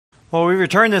Well, we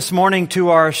return this morning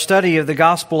to our study of the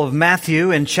Gospel of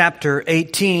Matthew in chapter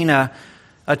 18, a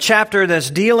chapter that's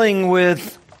dealing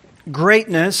with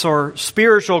greatness or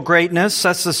spiritual greatness.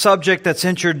 That's the subject that's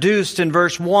introduced in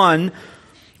verse 1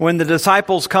 when the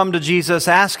disciples come to Jesus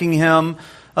asking him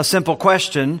a simple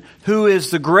question: who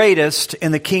is the greatest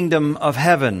in the kingdom of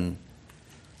heaven?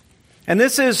 And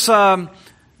this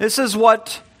is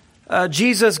what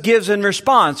Jesus gives in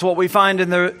response, what we find in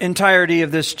the entirety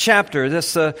of this chapter.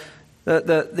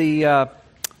 The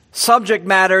subject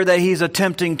matter that he's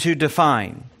attempting to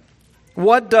define.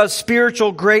 What does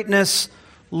spiritual greatness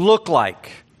look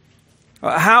like?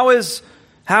 How is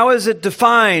it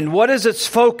defined? What is its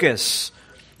focus?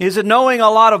 Is it knowing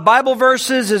a lot of Bible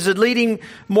verses? Is it leading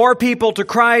more people to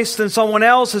Christ than someone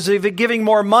else? Is it giving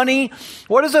more money?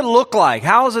 What does it look like?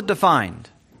 How is it defined?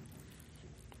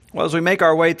 Well, as we make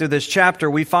our way through this chapter,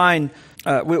 we find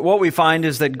what we find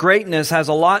is that greatness has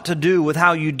a lot to do with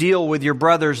how you deal with your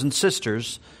brothers and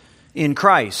sisters in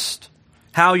Christ,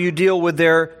 how you deal with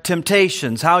their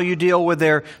temptations, how you deal with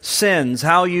their sins,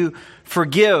 how you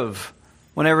forgive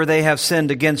whenever they have sinned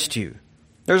against you.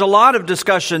 There's a lot of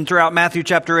discussion throughout Matthew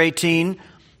chapter 18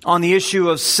 on the issue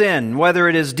of sin, whether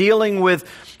it is dealing with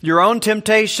your own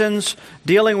temptations,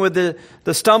 dealing with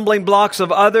the stumbling blocks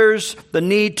of others, the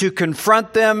need to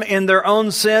confront them in their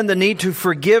own sin, the need to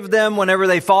forgive them whenever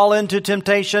they fall into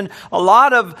temptation. A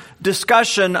lot of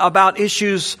discussion about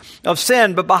issues of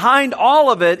sin, but behind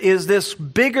all of it is this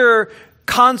bigger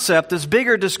concept, this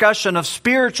bigger discussion of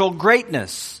spiritual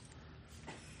greatness,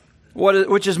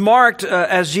 which is marked,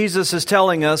 as Jesus is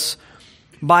telling us,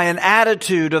 by an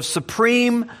attitude of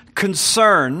supreme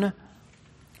concern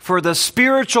for the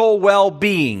spiritual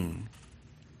well-being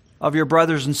of your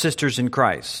brothers and sisters in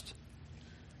Christ.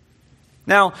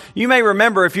 Now, you may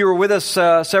remember, if you were with us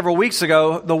several weeks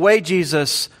ago, the way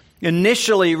Jesus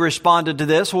initially responded to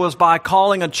this was by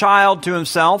calling a child to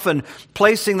himself and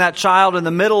placing that child in the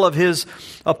middle of his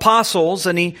apostles.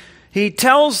 And he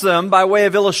tells them, by way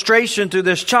of illustration through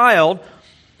this child,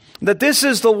 that this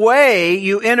is the way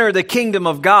you enter the kingdom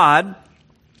of God.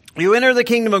 You enter the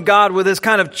kingdom of God with this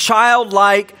kind of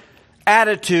childlike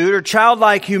attitude or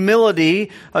childlike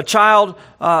humility. A child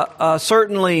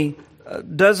certainly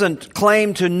doesn't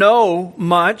claim to know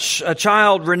much. A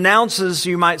child renounces,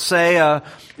 you might say,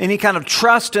 any kind of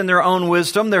trust in their own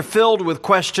wisdom. They're filled with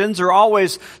questions. They're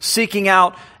always seeking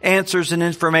out answers and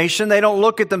information. They don't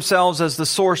look at themselves as the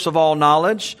source of all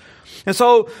knowledge. And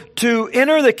so to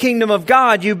enter the kingdom of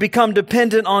God, you become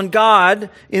dependent on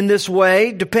God in this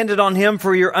way, dependent on Him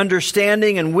for your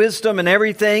understanding and wisdom and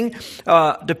everything,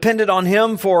 dependent on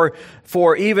Him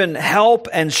for even help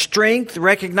and strength,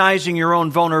 recognizing your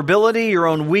own vulnerability, your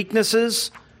own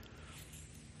weaknesses.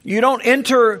 You don't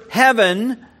enter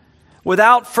heaven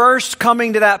without first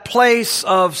coming to that place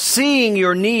of seeing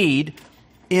your need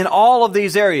in all of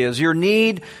these areas, your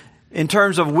need in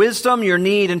terms of wisdom, your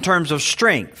need in terms of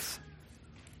strength.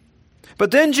 But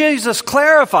then Jesus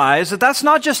clarifies that that's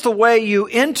not just the way you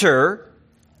enter,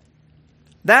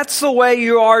 that's the way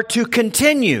you are to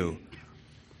continue.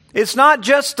 It's not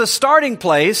just the starting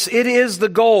place, it is the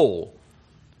goal.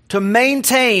 To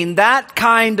maintain that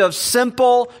kind of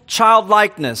simple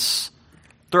childlikeness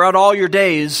throughout all your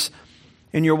days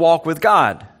in your walk with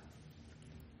God.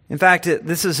 In fact,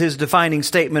 this is his defining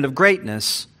statement of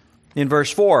greatness in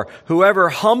verse 4. Whoever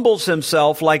humbles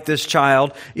himself like this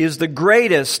child is the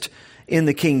greatest in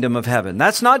the kingdom of heaven.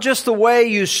 That's not just the way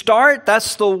you start,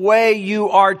 that's the way you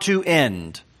are to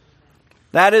end.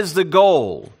 That is the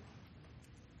goal.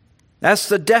 That's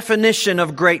the definition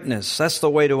of greatness. That's the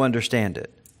way to understand it.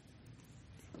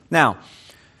 Now,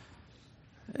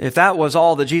 if that was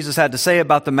all that Jesus had to say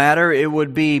about the matter, it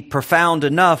would be profound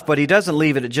enough, but he doesn't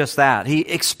leave it at just that. He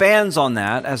expands on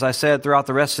that, as I said, throughout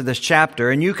the rest of this chapter,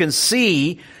 and you can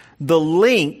see the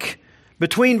link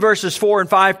between verses 4 and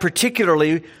 5,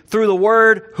 particularly through the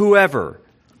word whoever.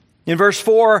 In verse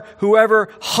 4, whoever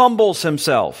humbles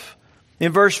himself.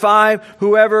 In verse 5,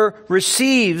 whoever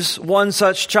receives one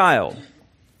such child.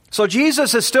 So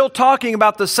Jesus is still talking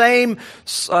about the same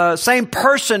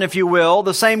person, if you will,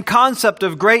 the same concept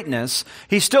of greatness.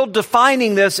 He's still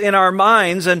defining this in our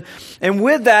minds. And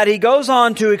with that, he goes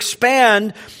on to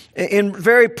expand in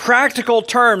very practical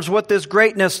terms what this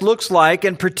greatness looks like.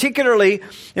 And particularly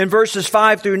in verses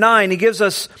 5 through 9, he gives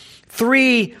us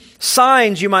three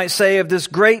signs, you might say, of this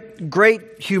great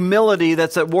humility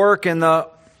that's at work in the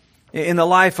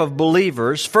life of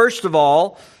believers. First of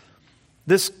all,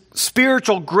 this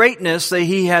spiritual greatness that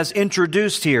he has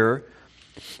introduced here,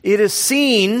 it is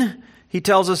seen, he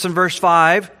tells us in verse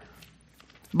 5,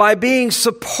 by being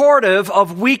supportive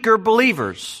of weaker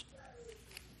believers.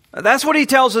 That's what he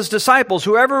tells his disciples.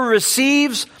 Whoever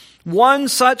receives one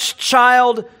such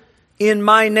child in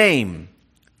my name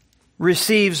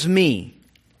receives me.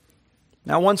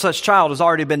 Now, one such child has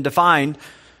already been defined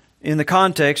in the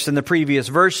context in the previous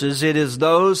verses. It is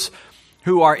those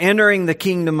who are entering the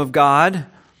kingdom of God.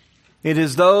 It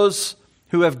is those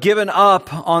who have given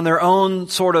up on their own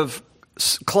sort of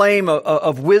claim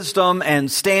of wisdom and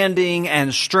standing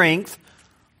and strength.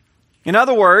 In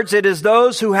other words, it is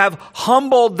those who have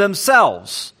humbled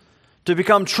themselves to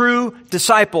become true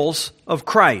disciples of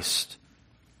Christ.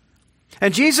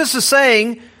 And Jesus is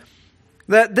saying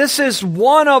that this is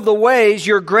one of the ways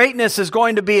your greatness is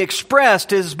going to be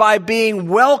expressed, is by being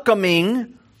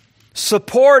welcoming,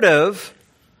 supportive,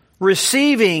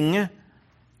 receiving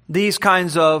these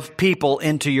kinds of people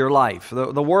into your life.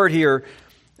 The word here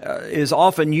is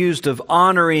often used of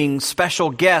honoring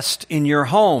special guests in your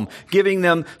home, giving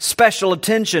them special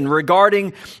attention,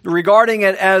 regarding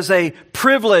it as a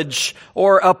privilege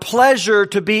or a pleasure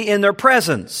to be in their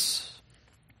presence.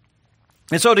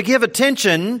 And so to give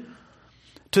attention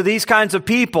to these kinds of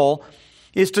people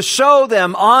is to show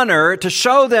them honor, to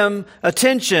show them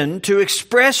attention, to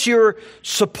express your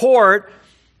support,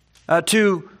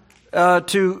 to,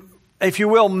 if you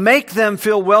will, make them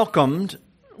feel welcomed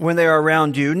when they are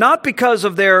around you, not because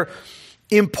of their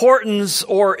importance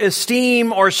or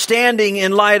esteem or standing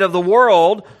in light of the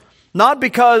world, not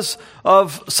because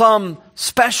of some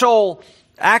special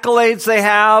accolades they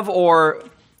have or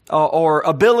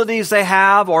abilities they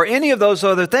have or any of those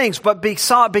other things, but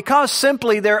because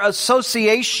simply their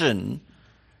association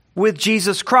with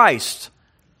Jesus Christ,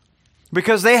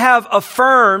 because they have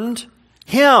affirmed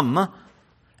Him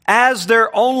as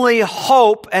their only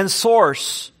hope and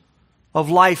source of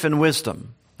life and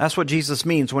wisdom. That's what Jesus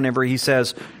means whenever He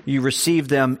says, you receive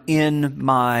them in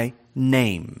my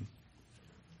name.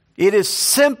 It is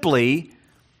simply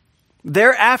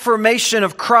their affirmation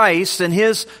of Christ and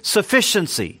His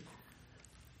sufficiency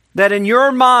that in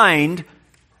your mind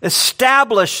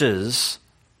establishes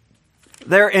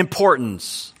their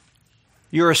importance,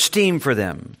 your esteem for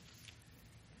them.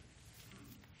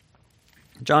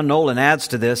 John Nolan adds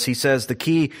to this. He says the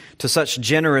key to such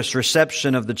generous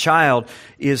reception of the child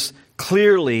is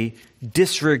clearly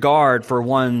disregard for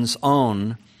one's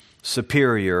own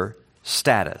superior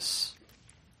status.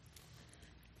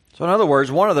 So in other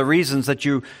words, one of the reasons that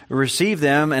you receive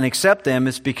them and accept them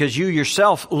is because you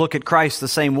yourself look at Christ the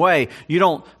same way. You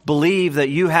don't believe that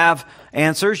you have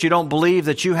answers. You don't believe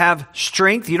that you have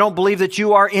strength. You don't believe that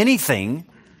you are anything.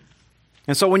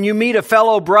 And so when you meet a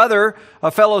fellow brother,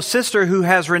 a fellow sister who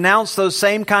has renounced those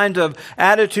same kind of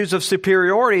attitudes of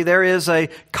superiority, there is a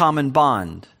common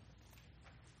bond.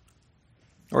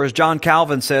 Or as John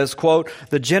Calvin says, quote,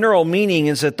 the general meaning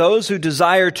is that those who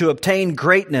desire to obtain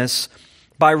greatness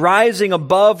by rising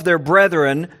above their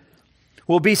brethren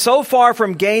will be so far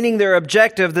from gaining their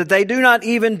objective that they do not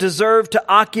even deserve to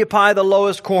occupy the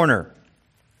lowest corner.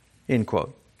 End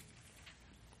quote.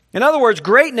 In other words,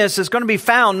 greatness is going to be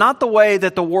found not the way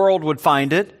that the world would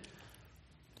find it,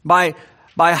 by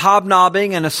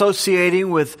hobnobbing and associating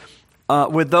with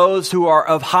those who are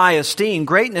of high esteem.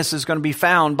 Greatness is going to be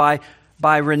found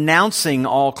by renouncing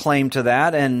all claim to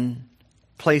that and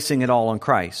placing it all on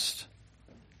Christ.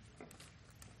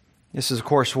 This is, of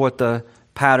course, what the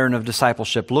pattern of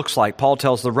discipleship looks like. Paul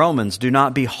tells the Romans, do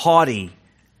not be haughty,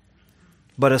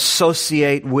 but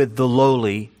associate with the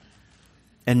lowly,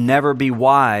 and never be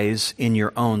wise in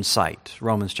your own sight.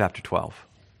 Romans chapter 12.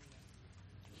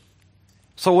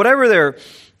 So whatever their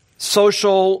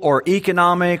social or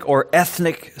economic or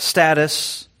ethnic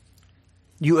status,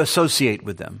 you associate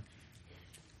with them.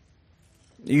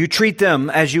 You treat them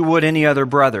as you would any other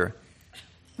brother,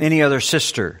 any other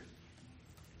sister.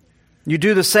 You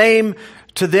do the same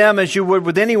to them as you would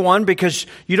with anyone because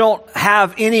you don't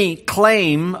have any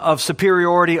claim of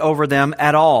superiority over them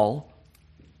at all,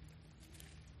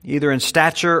 either in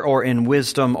stature or in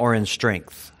wisdom or in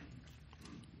strength.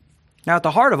 Now, at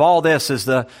the heart of all this is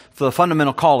the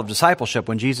fundamental call of discipleship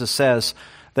when Jesus says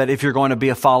that if you're going to be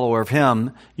a follower of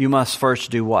Him, you must first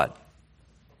do what?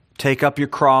 Take up your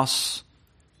cross,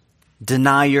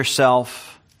 deny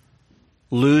yourself,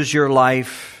 lose your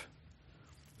life,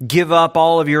 give up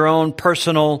all of your own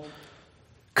personal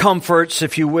comforts,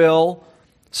 if you will,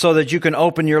 so that you can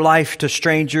open your life to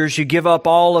strangers. You give up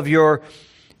all of your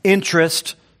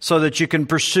interest so that you can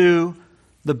pursue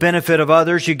the benefit of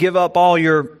others. You give up all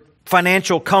your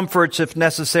financial comforts, if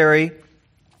necessary,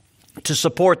 to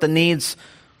support the needs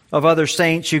of other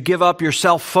saints. You give up your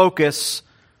self-focus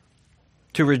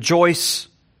to rejoice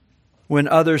when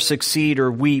others succeed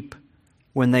or weep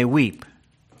when they weep.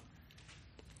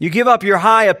 You give up your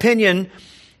high opinion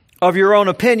of your own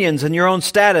opinions and your own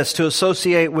status to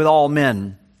associate with all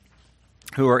men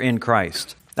who are in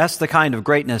Christ. That's the kind of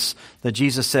greatness that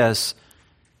Jesus says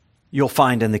you'll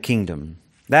find in the kingdom.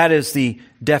 That is the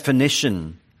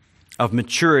definition of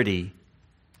maturity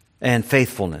and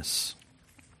faithfulness.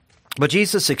 But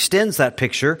Jesus extends that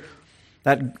picture,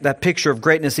 that picture of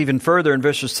greatness even further in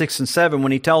verses 6 and 7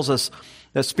 when he tells us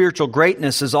that spiritual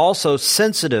greatness is also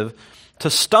sensitive to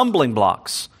stumbling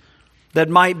blocks that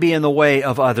might be in the way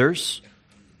of others.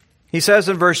 He says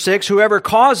in verse 6, whoever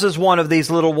causes one of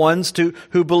these little ones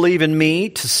who believe in me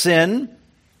to sin,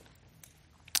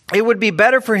 it would be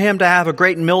better for him to have a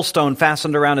great millstone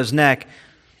fastened around his neck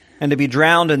and to be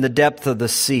drowned in the depth of the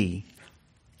sea.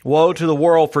 Woe to the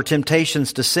world for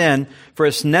temptations to sin, for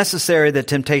it's necessary that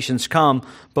temptations come,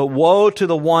 but woe to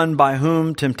the one by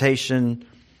whom temptation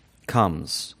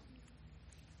comes.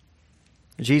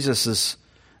 Jesus is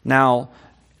now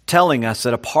telling us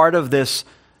that a part of this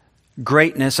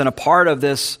greatness and a part of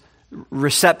this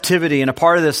receptivity and a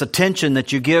part of this attention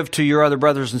that you give to your other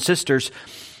brothers and sisters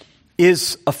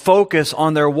is a focus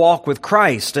on their walk with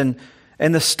Christ. And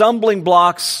the stumbling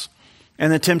blocks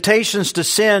and the temptations to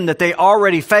sin that they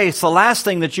already face, the last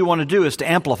thing that you want to do is to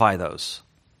amplify those.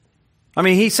 I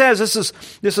mean, he says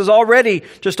this is already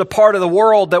just a part of the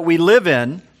world that we live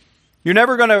in. You're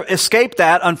never going to escape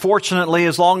that, unfortunately,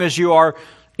 as long as you are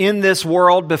in this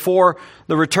world before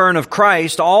the return of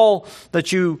Christ. All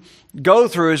that you go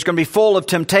through is going to be full of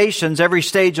temptations. Every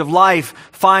stage of life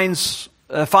finds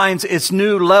its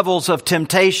new levels of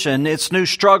temptation, its new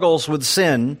struggles with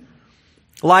sin.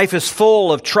 Life is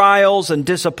full of trials and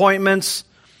disappointments,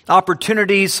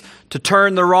 opportunities to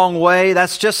turn the wrong way.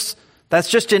 That's just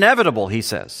inevitable, he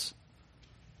says.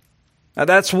 Now,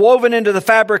 that's woven into the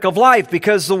fabric of life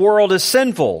because the world is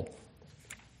sinful.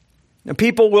 And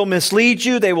people will mislead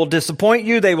you, they will disappoint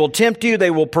you, they will tempt you, they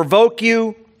will provoke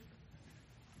you,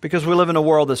 because we live in a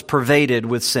world that's pervaded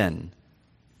with sin.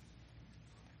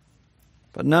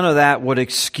 But none of that would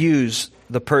excuse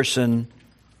the person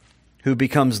who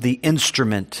becomes the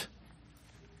instrument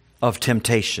of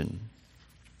temptation.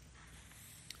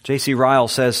 J.C. Ryle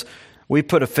says, we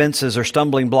put offenses or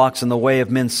stumbling blocks in the way of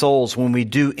men's souls when we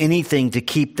do anything to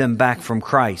keep them back from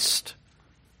Christ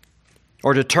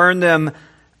or to turn them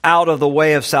out of the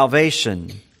way of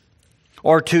salvation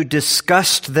or to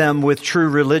disgust them with true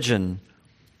religion.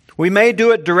 We may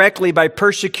do it directly by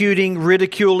persecuting,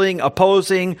 ridiculing,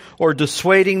 opposing, or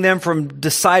dissuading them from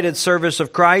decided service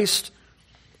of Christ.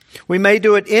 We may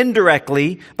do it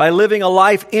indirectly by living a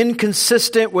life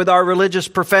inconsistent with our religious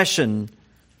profession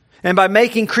and by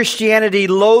making Christianity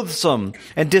loathsome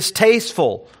and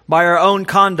distasteful by our own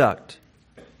conduct.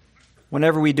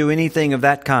 Whenever we do anything of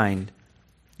that kind,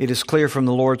 it is clear from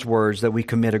the Lord's words that we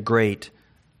commit a great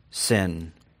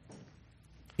sin.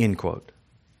 End quote.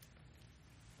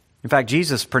 In fact,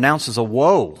 Jesus pronounces a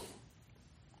woe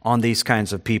on these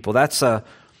kinds of people. That's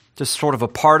just sort of a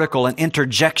particle, an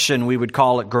interjection, we would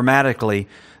call it grammatically,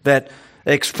 that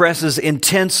expresses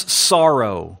intense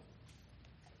sorrow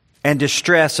and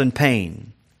distress and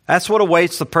pain. That's what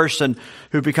awaits the person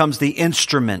who becomes the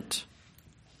instrument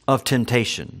of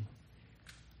temptation.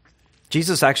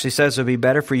 Jesus actually says it would be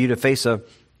better for you to face a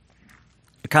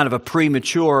kind of a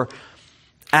premature,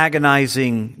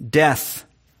 agonizing death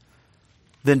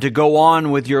than to go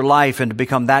on with your life and to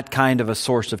become that kind of a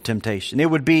source of temptation. It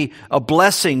would be a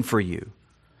blessing for you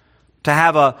to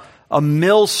have a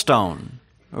millstone,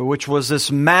 which was this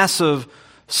massive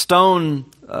stone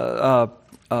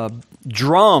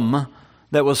drum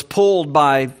that was pulled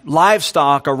by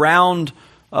livestock around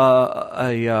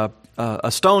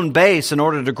a stone base in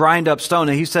order to grind up stone.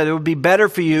 And he said it would be better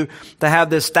for you to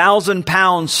have this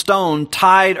 1,000-pound stone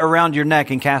tied around your neck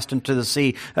and cast into the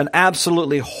sea. An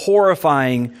absolutely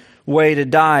horrifying way to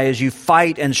die as you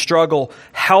fight and struggle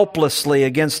helplessly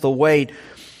against the weight,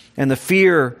 and the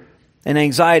fear and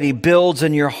anxiety builds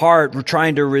in your heart. We're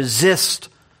trying to resist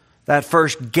that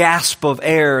first gasp of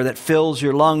air that fills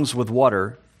your lungs with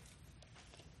water.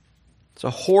 It's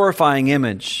a horrifying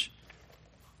image.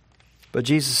 But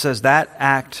Jesus says that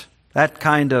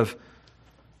kind of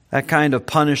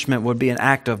punishment would be an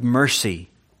act of mercy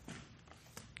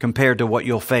compared to what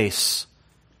you'll face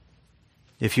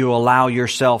if you allow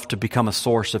yourself to become a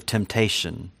source of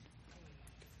temptation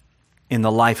in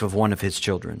the life of one of his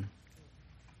children.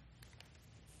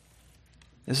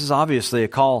 This is obviously a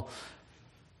call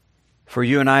for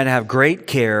you and I to have great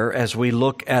care as we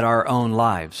look at our own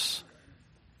lives.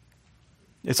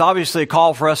 It's obviously a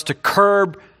call for us to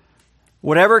curb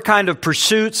whatever kind of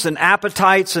pursuits and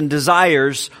appetites and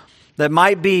desires that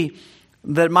might be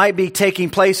taking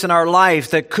place in our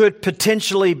life that could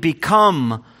potentially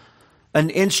become an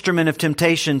instrument of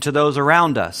temptation to those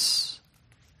around us.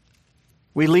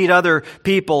 We lead other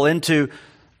people into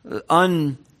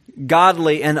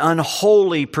ungodly and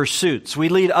unholy pursuits. We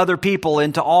lead other people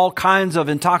into all kinds of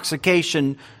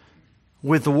intoxication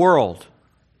with the world.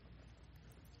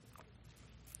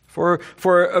 For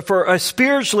a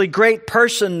spiritually great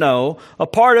person, though, a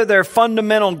part of their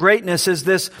fundamental greatness is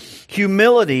this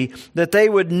humility, that they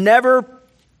would never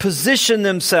position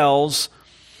themselves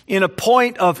in a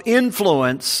point of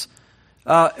influence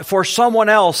for someone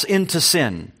else into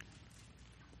sin.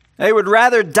 They would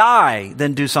rather die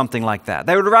than do something like that.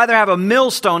 They would rather have a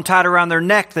millstone tied around their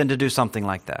neck than to do something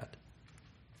like that.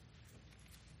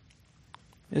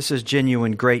 This is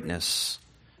genuine greatness.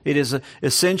 It is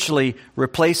essentially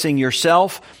replacing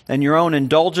yourself and your own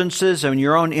indulgences and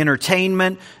your own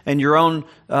entertainment and your own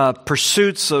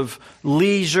pursuits of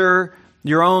leisure,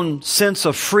 your own sense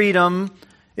of freedom.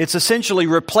 It's essentially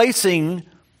replacing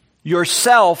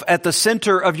yourself at the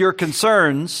center of your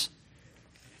concerns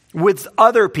with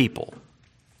other people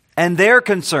and their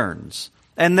concerns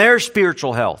and their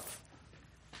spiritual health.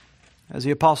 As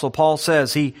the Apostle Paul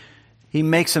says, he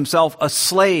makes himself a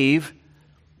slave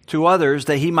to others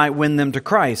that he might win them to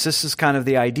Christ. This is kind of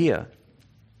the idea.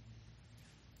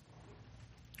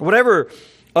 Whatever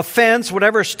offense,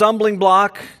 whatever stumbling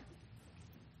block,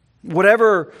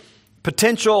 whatever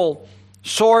potential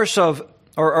source of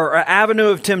or avenue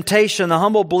of temptation, the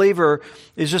humble believer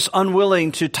is just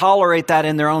unwilling to tolerate that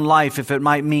in their own life if it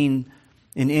might mean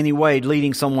in any way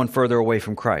leading someone further away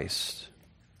from Christ.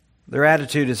 Their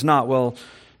attitude is not, well,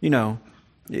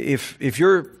 if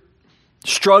you're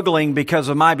struggling because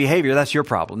of my behavior, that's your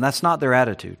problem. That's not their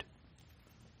attitude.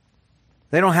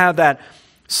 They don't have that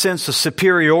sense of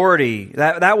superiority.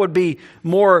 That would be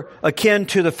more akin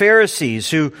to the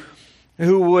Pharisees who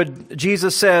would,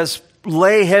 Jesus says,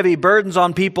 lay heavy burdens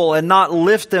on people and not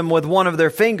lift them with one of their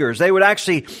fingers. They would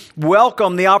actually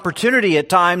welcome the opportunity at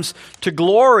times to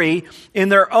glory in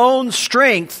their own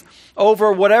strength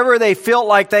over whatever they felt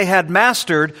like they had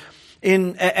mastered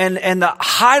and the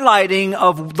highlighting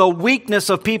of the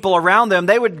weakness of people around them.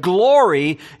 They would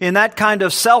glory in that kind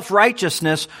of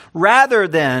self-righteousness rather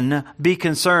than be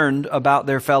concerned about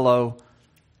their fellow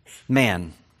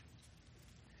man.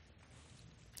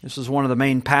 This is one of the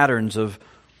main patterns of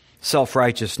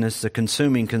self-righteousness, the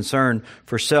consuming concern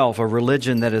for self, a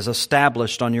religion that is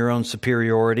established on your own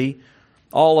superiority,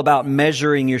 all about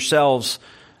measuring yourselves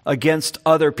against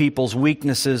other people's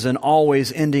weaknesses and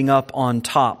always ending up on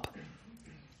top.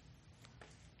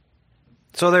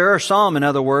 So there are some, in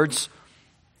other words,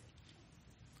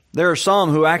 there are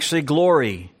some who actually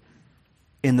glory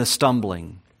in the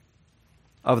stumbling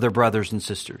of their brothers and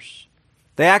sisters.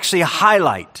 They actually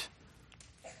highlight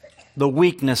the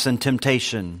weakness and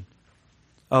temptation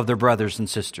of their brothers and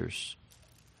sisters.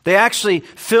 They actually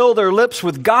fill their lips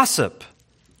with gossip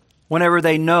whenever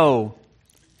they know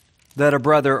that a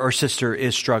brother or sister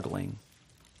is struggling.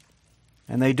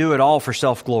 And they do it all for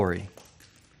self-glory.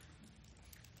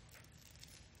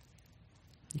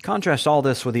 You contrast all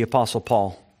this with the Apostle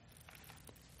Paul,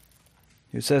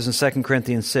 who says in 2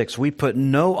 Corinthians 6, "We put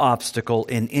no obstacle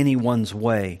in anyone's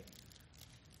way,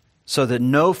 so that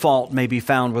no fault may be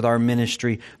found with our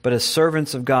ministry, but as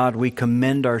servants of God, we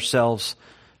commend ourselves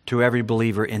to every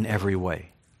believer in every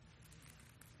way."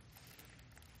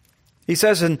 He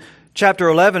says in chapter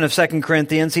 11 of 2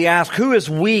 Corinthians, he asks, "Who is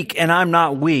weak and I'm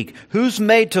not weak? Who's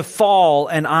made to fall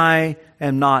and I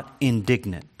am not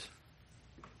indignant?"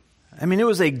 I mean, it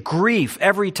was a grief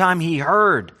every time he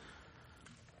heard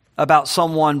about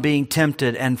someone being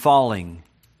tempted and falling.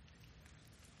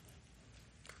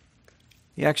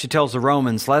 He actually tells the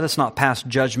Romans, "Let us not pass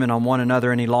judgment on one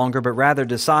another any longer, but rather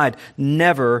decide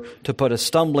never to put a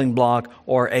stumbling block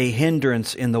or a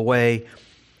hindrance in the way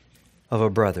of a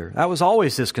brother." That was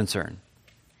always his concern.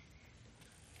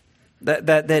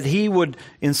 That he would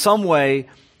in some way,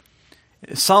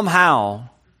 somehow,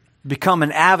 become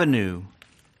an avenue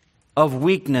of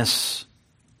weakness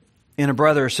in a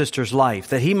brother or sister's life.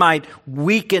 That he might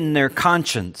weaken their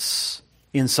conscience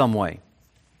in some way.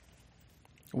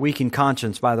 Weakened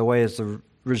conscience, by the way, is the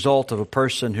result of a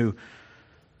person who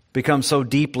becomes so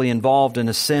deeply involved in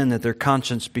a sin that their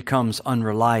conscience becomes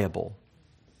unreliable.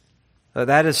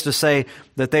 That is to say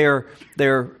that they're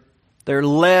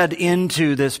led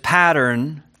into this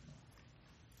pattern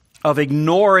of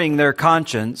ignoring their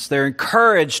conscience. They're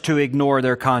encouraged to ignore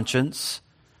their conscience,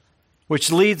 which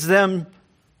leads them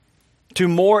to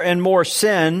more and more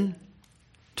sin,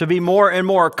 to be more and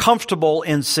more comfortable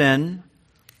in sin.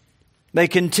 They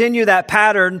continue that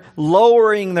pattern,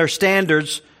 lowering their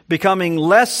standards becoming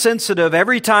less sensitive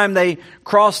every time they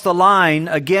cross the line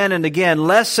again and again,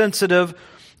 less sensitive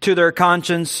to their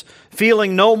conscience,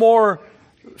 feeling no more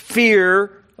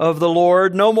fear of the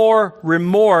Lord, no more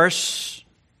remorse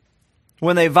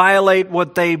when they violate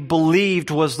what they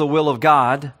believed was the will of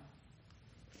God,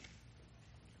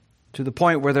 to the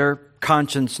point where their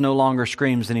conscience no longer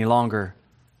screams any longer.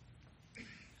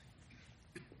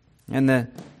 And the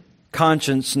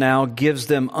conscience now gives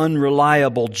them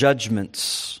unreliable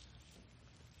judgments.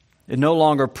 It no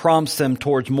longer prompts them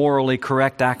towards morally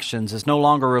correct actions. It's no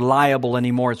longer reliable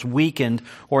anymore. It's weakened,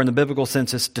 or in the biblical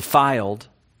sense, it's defiled.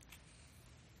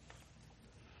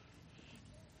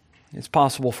 It's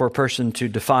possible for a person to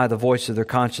defy the voice of their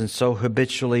conscience so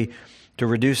habitually, to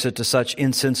reduce it to such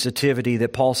insensitivity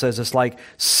that Paul says it's like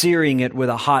searing it with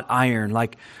a hot iron,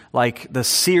 like the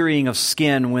searing of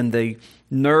skin when the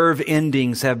nerve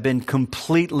endings have been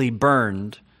completely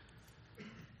burned.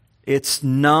 It's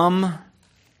numb.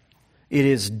 It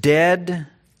is dead.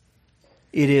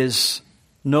 It is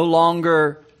no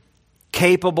longer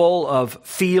capable of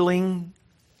feeling.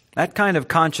 That kind of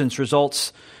conscience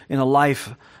results in a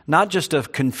life not just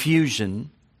of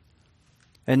confusion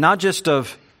and not just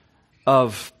of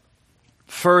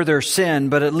further sin,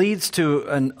 but it leads to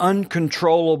an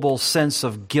uncontrollable sense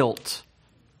of guilt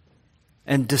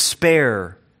and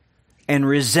despair and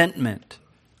resentment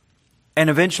and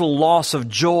eventual loss of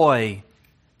joy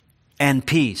and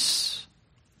peace.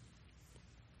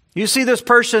 You see this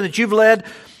person that you've led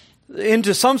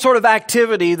into some sort of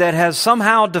activity that has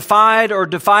somehow defied or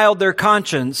defiled their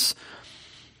conscience,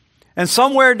 and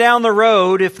somewhere down the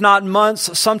road, if not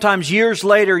months, sometimes years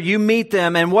later, you meet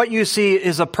them, and what you see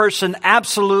is a person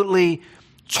absolutely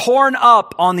torn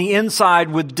up on the inside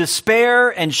with despair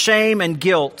and shame and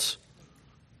guilt.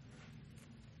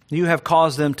 You have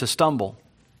caused them to stumble.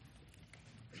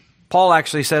 Paul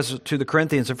actually says to the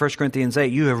Corinthians in 1 Corinthians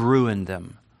 8, you have ruined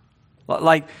them.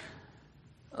 Like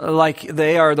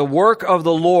they are the work of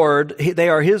the Lord. They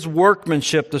are His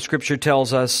workmanship, the Scripture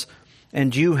tells us,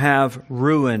 and you have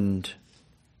ruined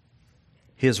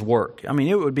His work. I mean,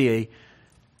 it would be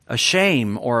a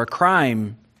shame or a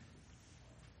crime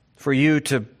for you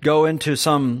to go into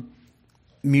some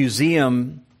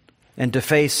museum and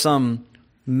deface some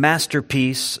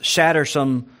masterpiece, shatter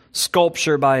some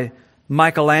sculpture by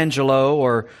Michelangelo,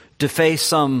 or deface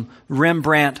some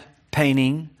Rembrandt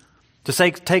painting, to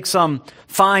take some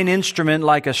fine instrument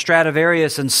like a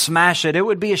Stradivarius and smash it. It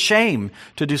would be a shame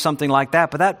to do something like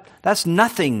that, but that's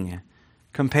nothing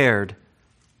compared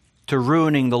to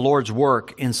ruining the Lord's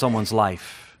work in someone's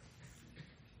life.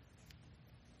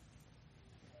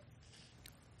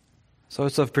 So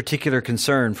it's of particular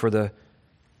concern for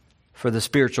the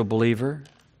spiritual believer,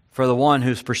 for the one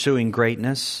who's pursuing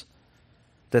greatness,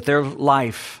 that their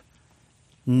life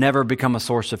never become a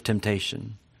source of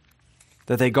temptation.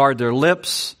 That they guard their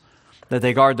lips, that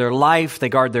they guard their life, they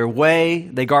guard their way,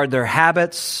 they guard their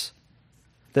habits,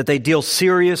 that they deal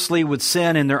seriously with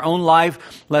sin in their own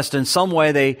life, lest in some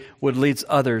way they would lead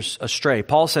others astray.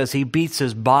 Paul says he beats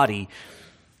his body,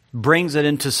 brings it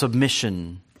into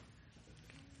submission,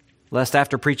 lest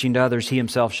after preaching to others, he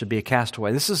himself should be a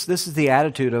castaway. This is the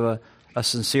attitude of a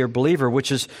sincere believer,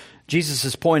 which is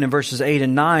Jesus' point in verses 8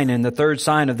 and 9, and the third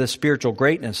sign of this spiritual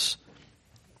greatness.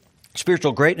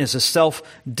 Spiritual greatness is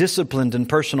self-disciplined and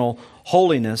personal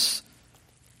holiness.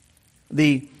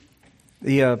 The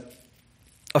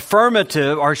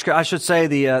affirmative, or I should say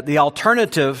the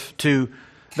alternative to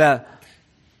that,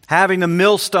 having the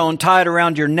millstone tied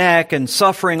around your neck and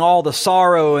suffering all the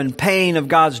sorrow and pain of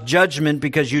God's judgment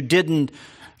because you didn't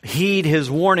heed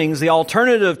His warnings, the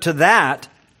alternative to that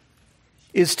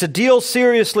is to deal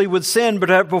seriously with sin,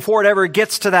 but before it ever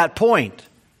gets to that point.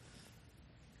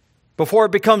 Before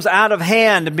it becomes out of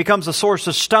hand and becomes a source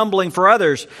of stumbling for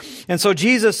others. And so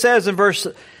Jesus says in verse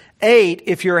 8,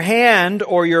 if your hand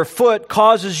or your foot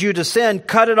causes you to sin,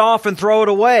 cut it off and throw it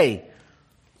away.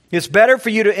 It's better for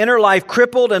you to enter life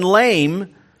crippled and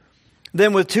lame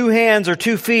than with 2 hands or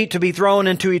 2 feet to be thrown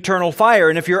into eternal fire.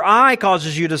 And if your eye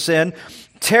causes you to sin,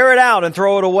 tear it out and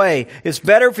throw it away. It's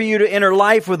better for you to enter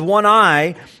life with 1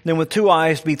 eye than with 2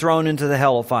 eyes to be thrown into the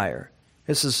hell of fire.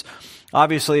 This is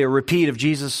obviously a repeat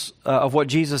of what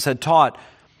Jesus had taught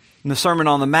in the Sermon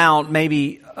on the Mount,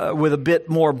 maybe with a bit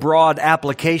more broad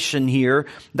application here.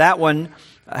 That one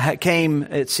came,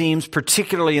 it seems,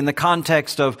 particularly in the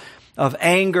context of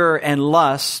anger and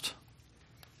lust.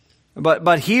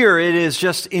 But here it is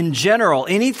just in general,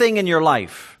 anything in your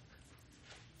life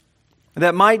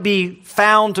that might be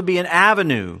found to be an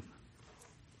avenue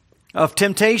of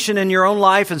temptation in your own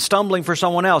life and stumbling for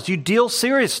someone else. You deal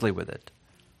seriously with it.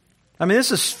 I mean,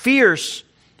 this is fierce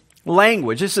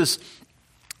language. This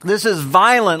is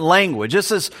violent language.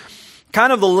 This is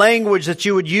kind of the language that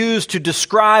you would use to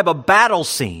describe a battle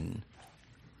scene.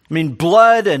 I mean,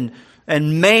 blood and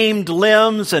maimed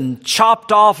limbs and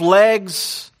chopped off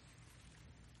legs.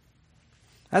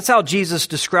 That's how Jesus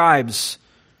describes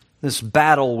this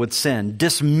battle with sin,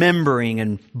 dismembering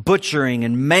and butchering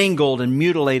and mangled and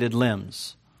mutilated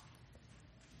limbs.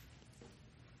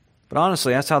 But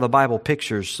honestly, that's how the Bible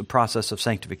pictures the process of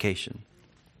sanctification.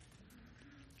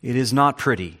 It is not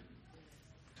pretty,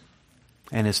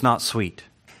 and it's not sweet.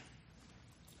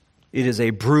 It is a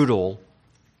brutal,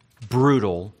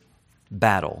 brutal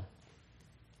battle.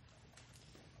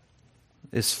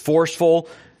 It's forceful.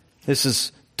 This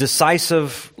is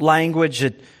decisive language.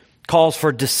 It calls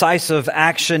for decisive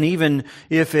action, even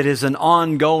if it is an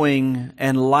ongoing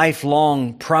and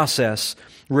lifelong process.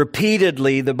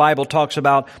 Repeatedly, the Bible talks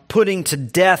about putting to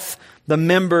death the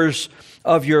members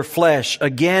of your flesh,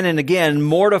 again and again,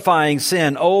 mortifying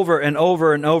sin over and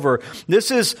over and over.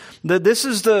 This is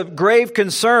the grave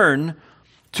concern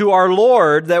to our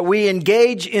Lord, that we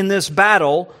engage in this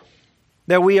battle,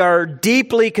 that we are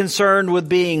deeply concerned with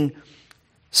being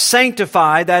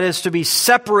sanctified, that is, to be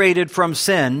separated from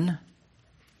sin.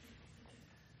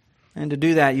 And to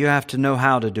do that, you have to know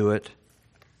how to do it.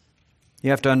 You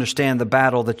have to understand the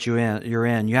battle that you're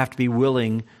in. You have to be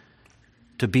willing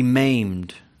to be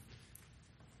maimed,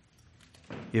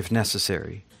 if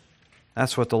necessary.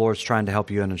 That's what the Lord's trying to help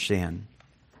you understand.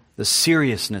 The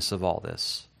seriousness of all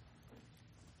this.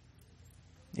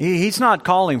 He's not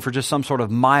calling for just some sort of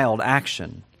mild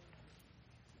action,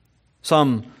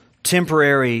 some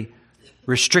temporary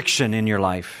restriction in your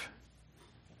life.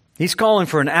 He's calling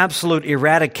for an absolute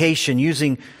eradication,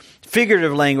 using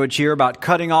figurative language here about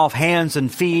cutting off hands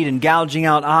and feet and gouging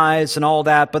out eyes and all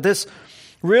that. But this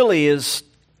really is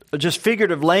just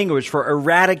figurative language for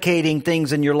eradicating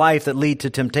things in your life that lead to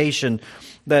temptation,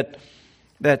 that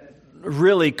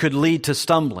really could lead to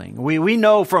stumbling. We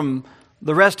know from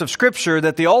the rest of Scripture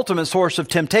that the ultimate source of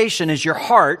temptation is your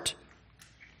heart.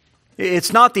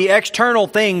 It's not the external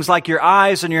things like your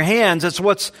eyes and your hands. It's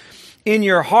what's in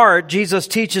your heart. Jesus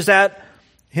teaches that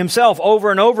himself over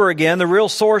and over again. The real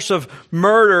source of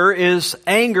murder is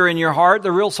anger in your heart.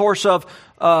 The real source of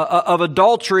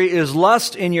adultery is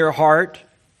lust in your heart.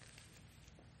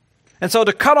 And so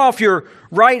to cut off your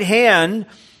right hand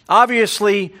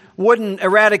obviously wouldn't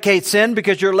eradicate sin,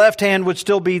 because your left hand would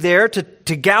still be there.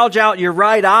 To gouge out your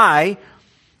right eye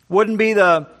wouldn't be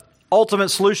the ultimate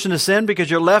solution to sin, because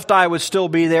your left eye would still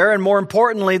be there. And more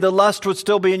importantly, the lust would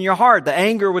still be in your heart. The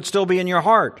anger would still be in your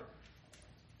heart.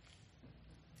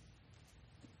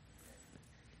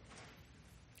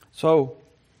 So,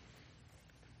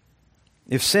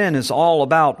 if sin is all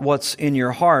about what's in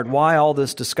your heart, why all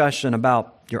this discussion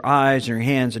about your eyes and your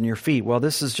hands and your feet? Well,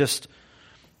 this is just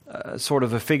sort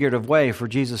of a figurative way for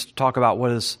Jesus to talk about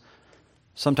what is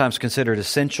sometimes considered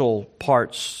essential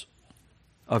parts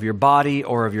of your body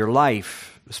or of your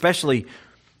life, especially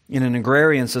in an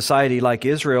agrarian society like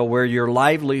Israel, where your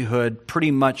livelihood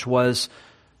pretty much was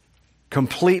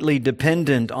completely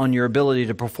dependent on your ability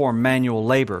to perform manual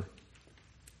labor.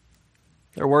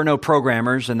 There were no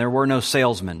programmers and there were no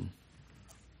salesmen.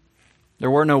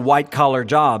 There were no white-collar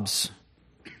jobs.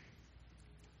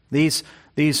 These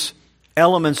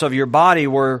elements of your body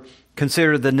were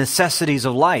considered the necessities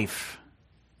of life.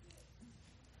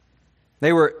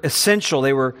 They were essential.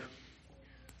 They were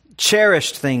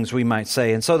cherished things, we might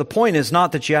say. And so the point is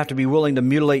not that you have to be willing to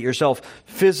mutilate yourself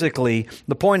physically.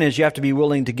 The point is you have to be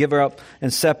willing to give up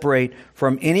and separate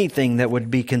from anything that would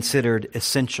be considered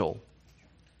essential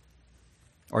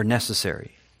or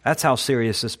necessary. That's how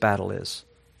serious this battle is.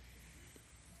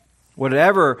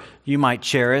 Whatever you might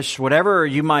cherish, whatever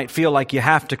you might feel like you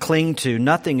have to cling to,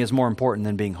 nothing is more important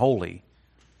than being holy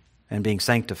and being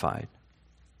sanctified.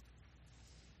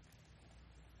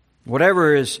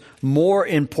 Whatever is more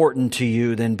important to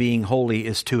you than being holy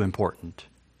is too important,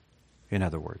 in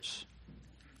other words.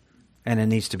 And it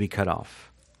needs to be cut off.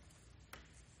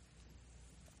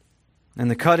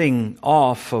 And the cutting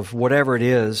off of whatever it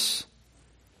is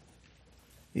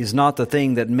not the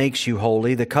thing that makes you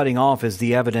holy. The cutting off is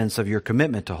the evidence of your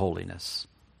commitment to holiness.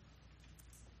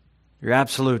 Your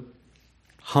absolute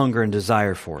hunger and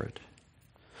desire for it.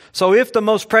 So if the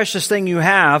most precious thing you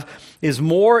have is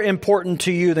more important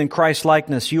to you than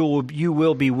Christ-likeness, you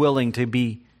will be willing to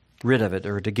be rid of it,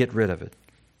 or to get rid of it.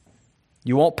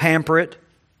 You won't pamper it.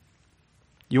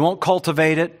 You won't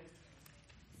cultivate it.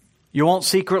 You won't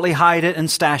secretly hide it and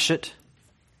stash it.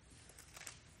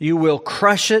 You will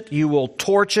crush it. You will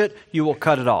torch it. You will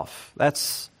cut it off.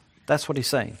 That's what he's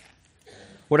saying.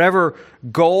 whatever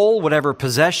goal, whatever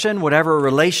possession, whatever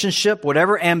relationship,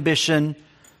 whatever ambition,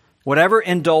 whatever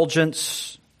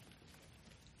indulgence,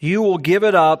 you will give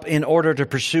it up in order to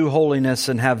pursue holiness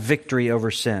and have victory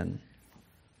over sin.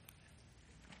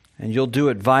 And you'll do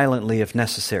it violently if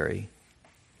necessary,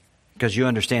 because you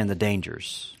understand the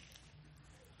dangers.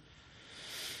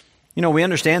 You know, we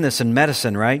understand this in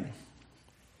medicine, right?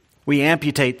 We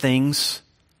amputate things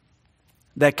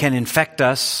that can infect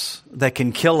us, that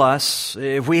can kill us.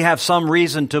 If we have some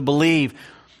reason to believe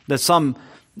that some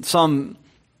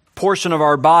portion of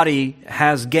our body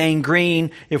has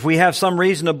gangrene, if we have some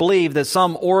reason to believe that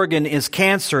some organ is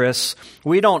cancerous,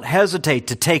 we don't hesitate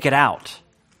to take it out.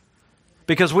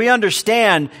 Because we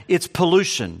understand its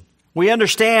pollution. We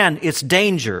understand its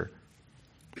danger.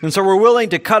 And so we're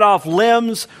willing to cut off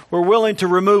limbs. We're willing to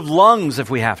remove lungs if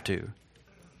we have to.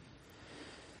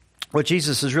 What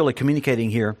Jesus is really communicating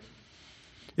here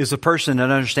is a person that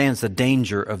understands the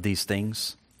danger of these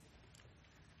things.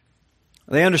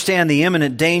 They understand the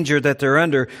imminent danger that they're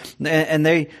under, and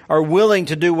they are willing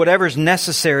to do whatever is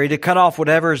necessary, to cut off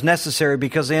whatever is necessary,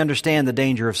 because they understand the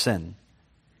danger of sin.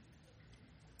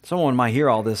 Someone might hear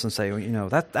all this and say, well, you know,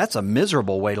 that's a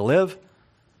miserable way to live.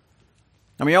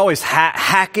 I mean, you're always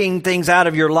hacking things out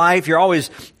of your life. You're always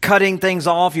cutting things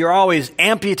off. You're always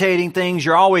amputating things.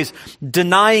 You're always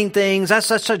denying things. That's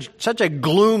such a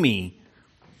gloomy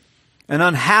and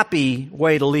unhappy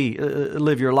way to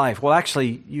live your life. Well,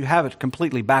 actually, you have it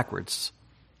completely backwards.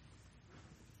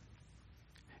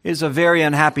 It's a very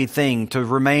unhappy thing to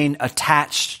remain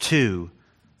attached to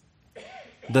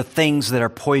the things that are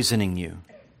poisoning you,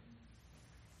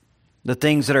 the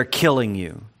things that are killing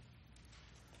you,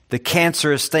 the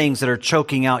cancerous things that are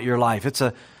choking out your life. It's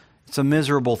a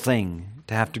miserable thing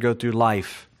to have to go through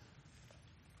life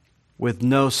with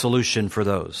no solution for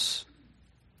those.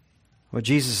 What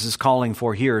Jesus is calling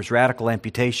for here is radical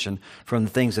amputation from the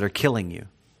things that are killing you,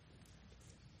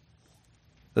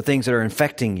 the things that are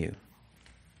infecting you,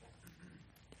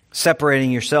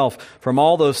 separating yourself from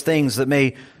all those things that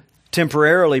may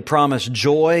temporarily promise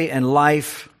joy and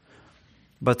life,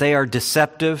 but they are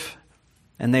deceptive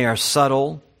and they are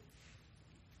subtle,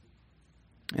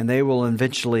 and they will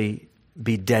eventually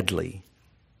be deadly.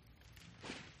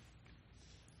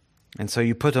 And so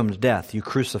you put them to death, you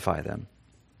crucify them.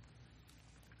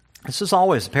 This is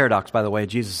always a paradox, by the way,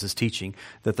 Jesus is teaching,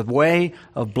 that the way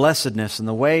of blessedness and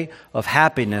the way of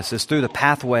happiness is through the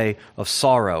pathway of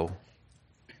sorrow.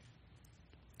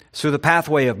 It's through the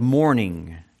pathway of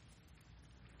mourning.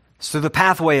 It's through the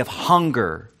pathway of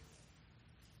hunger.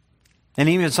 And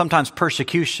even sometimes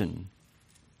persecution.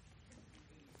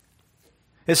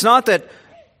 It's not that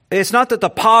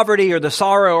the poverty or the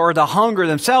sorrow or the hunger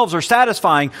themselves are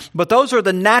satisfying, but those are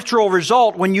the natural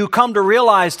result when you come to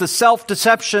realize the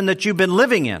self-deception that you've been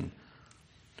living in.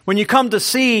 When you come to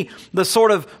see the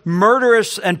sort of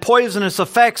murderous and poisonous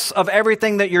effects of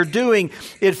everything that you're doing,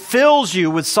 it fills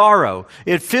you with sorrow.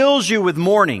 It fills you with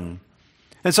mourning.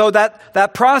 And so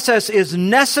that process is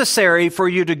necessary for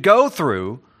you to go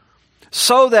through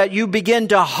so that you begin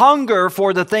to hunger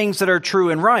for the things that are true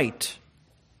and right.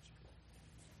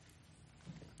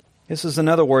 This is, in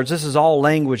other words, this is all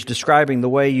language describing the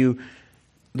way you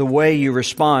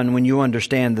respond when you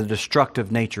understand the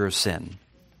destructive nature of sin.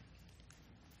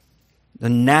 The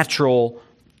natural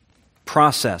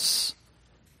process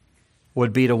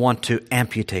would be to want to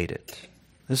amputate it.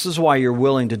 This is why you're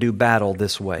willing to do battle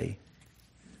this way.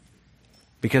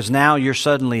 Because now you're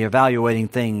suddenly evaluating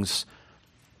things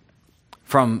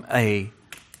from a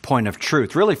point of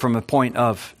truth, really from a point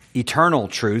of eternal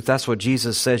truth. That's what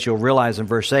Jesus says you'll realize in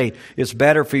verse 8. It's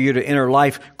better for you to enter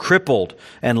life crippled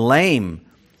and lame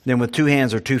than with 2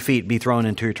 hands or 2 feet be thrown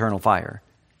into eternal fire.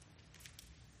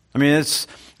 I mean,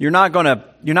 you're not going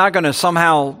to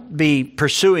somehow be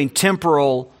pursuing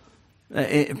temporal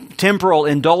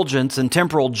indulgence and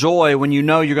temporal joy when you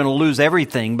know you're going to lose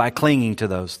everything by clinging to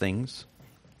those things.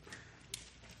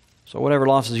 So whatever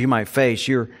losses you might face,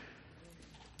 you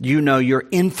know you're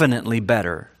infinitely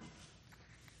better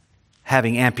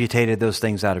having amputated those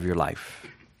things out of your life.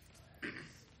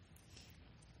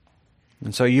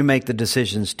 And so you make the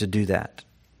decisions to do that.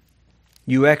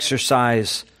 You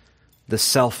exercise the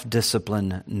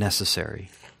self-discipline necessary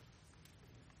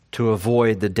to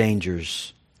avoid the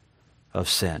dangers of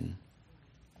sin.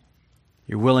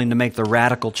 You're willing to make the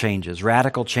radical changes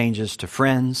to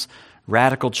friends,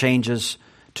 radical changes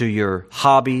to your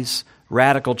hobbies,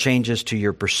 radical changes to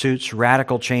your pursuits,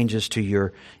 radical changes to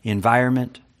your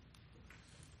environment.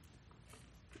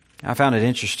 I found it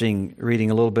interesting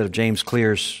reading a little bit of James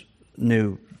Clear's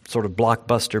new sort of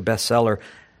blockbuster bestseller,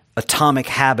 Atomic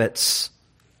Habits.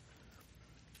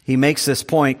 he makes this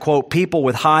point, quote, people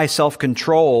with high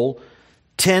self-control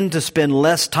tend to spend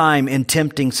less time in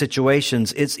tempting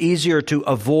situations. It's easier to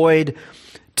avoid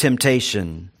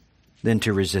temptation than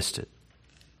to resist it.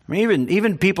 I mean,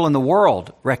 even people in the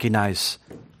world recognize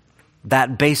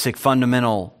that basic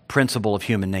fundamental principle of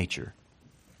human nature.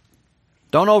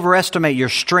 Don't overestimate your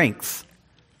strength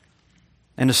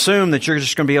and assume that you're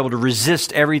just going to be able to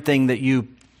resist everything that you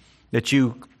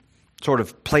sort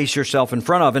of place yourself in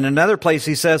front of. In another place,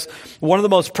 he says, one of the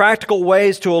most practical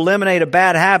ways to eliminate a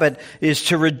bad habit is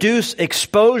to reduce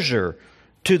exposure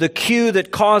to the cue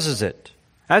that causes it.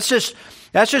 That's just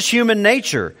human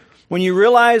nature. When you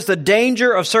realize the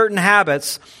danger of certain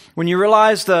habits, when you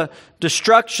realize the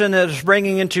destruction that it's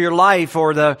bringing into your life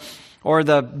or the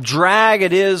drag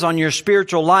it is on your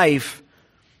spiritual life,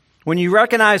 when you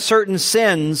recognize certain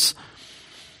sins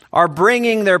are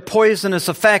bringing their poisonous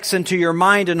effects into your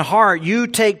mind and heart, you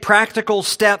take practical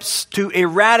steps to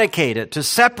eradicate it, to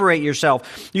separate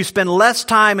yourself. You spend less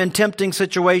time in tempting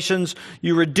situations.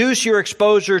 You reduce your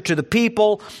exposure to the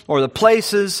people or the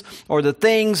places or the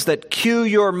things that cue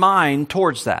your mind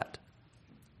towards that.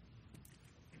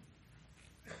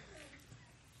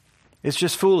 It's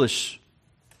just foolish.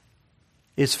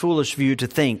 It's foolish of you to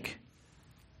think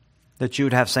that you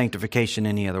would have sanctification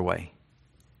any other way.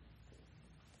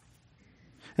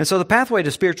 And so the pathway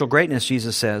to spiritual greatness,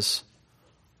 Jesus says,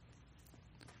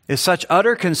 is such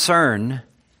utter concern,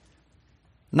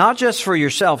 not just for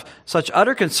yourself, such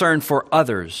utter concern for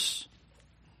others,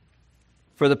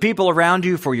 for the people around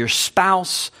you, for your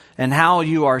spouse, and how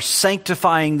you are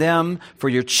sanctifying them, for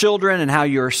your children and how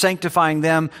you are sanctifying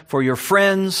them, for your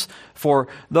friends, for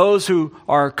those who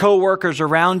are co-workers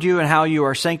around you and how you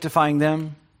are sanctifying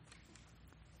them,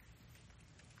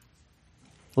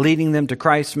 leading them to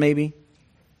Christ maybe.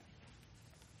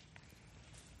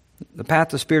 The path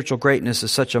to spiritual greatness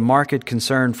is such a marked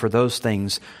concern for those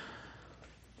things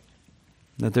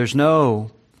that there's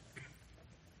no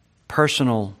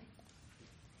personal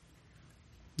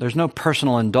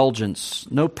indulgence,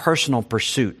 no personal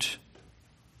pursuit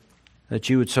that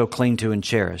you would so cling to and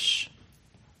cherish,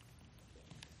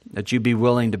 that you'd be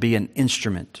willing to be an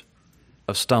instrument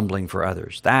of stumbling for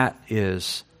others. That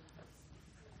is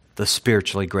the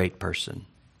spiritually great person.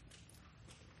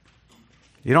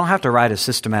 You don't have to write a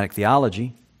systematic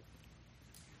theology.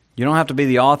 You don't have to be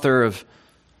the author of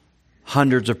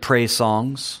hundreds of praise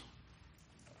songs.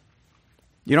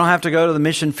 You don't have to go to the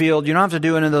mission field. You don't have to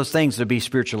do any of those things to be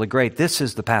spiritually great. This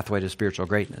is the pathway to spiritual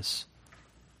greatness.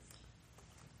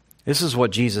 This is what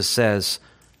Jesus says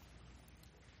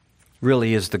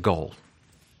really is the goal,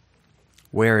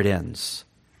 where it ends.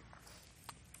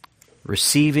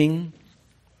 Receiving,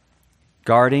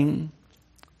 guarding,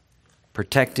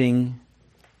 protecting,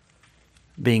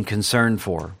 being concerned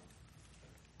for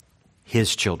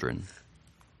His children,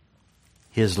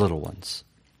 His little ones.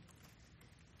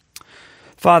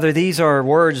 Father, these are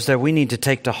words that we need to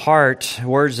take to heart,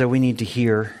 words that we need to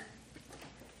hear.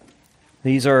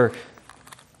 These are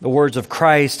the words of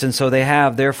Christ, and so they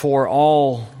have, therefore,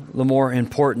 all the more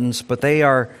importance, but they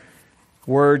are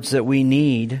words that we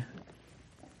need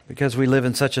because we live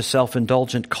in such a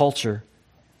self-indulgent culture,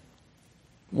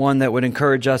 one that would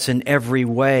encourage us in every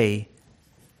way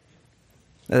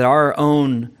that our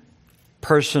own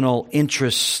personal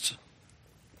interest,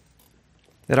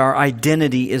 that our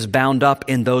identity is bound up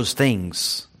in those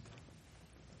things.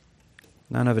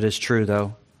 None of it is true,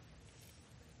 though.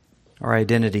 Our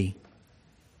identity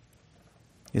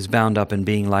is bound up in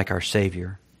being like our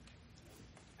Savior,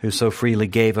 who so freely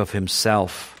gave of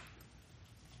Himself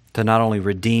to not only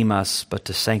redeem us, but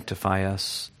to sanctify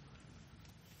us.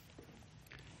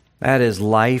 That is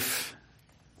life.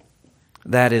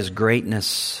 That is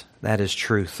greatness. That is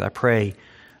truth. I pray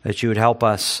that you would help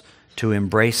us to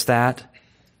embrace that,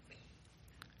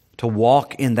 to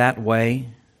walk in that way,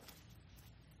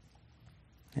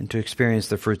 and to experience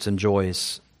the fruits and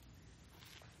joys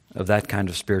of that kind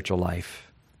of spiritual life.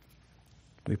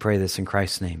 We pray this in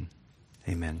Christ's name.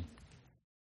 Amen.